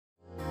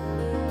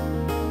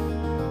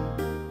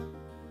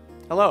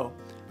Hello,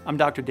 I'm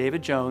Dr.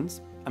 David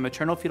Jones, a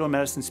maternal-fetal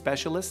medicine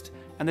specialist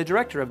and the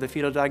director of the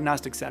Fetal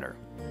Diagnostic Center.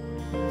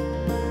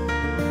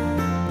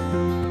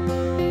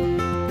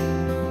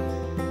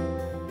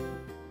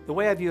 The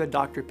way I view a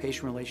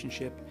doctor-patient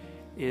relationship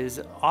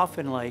is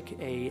often like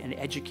an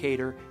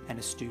educator and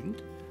a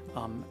student.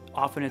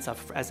 Often it's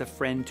as a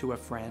friend to a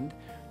friend.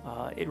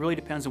 It really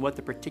depends on what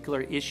the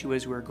particular issue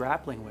is we're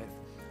grappling with.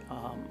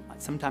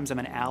 Sometimes I'm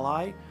an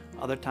ally,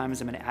 other times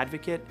I'm an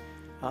advocate.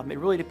 It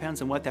really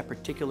depends on what that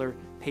particular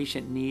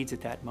patient needs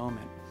at that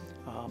moment.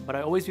 But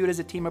I always view it as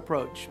a team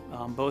approach,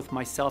 both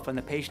myself and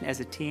the patient as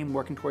a team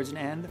working towards an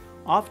end.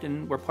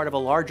 Often we're part of a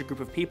larger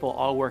group of people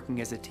all working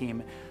as a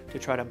team to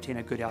try to obtain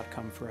a good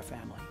outcome for a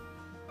family.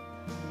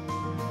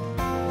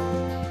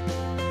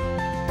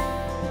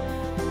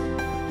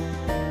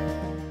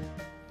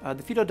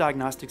 The Fetal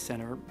Diagnostic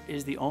Center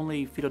is the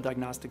only fetal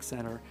diagnostic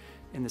center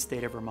in the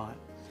state of Vermont.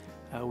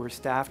 We're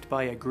staffed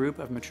by a group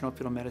of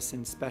maternal-fetal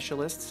medicine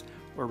specialists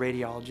or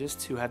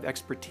radiologists who have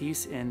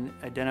expertise in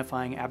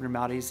identifying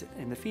abnormalities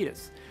in the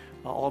fetus.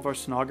 All of our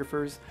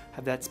sonographers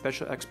have that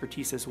special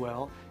expertise as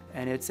well,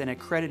 and it's an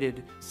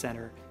accredited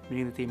center,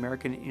 meaning that the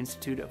American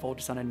Institute of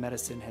Ultrasound and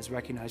Medicine has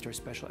recognized our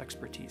special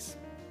expertise.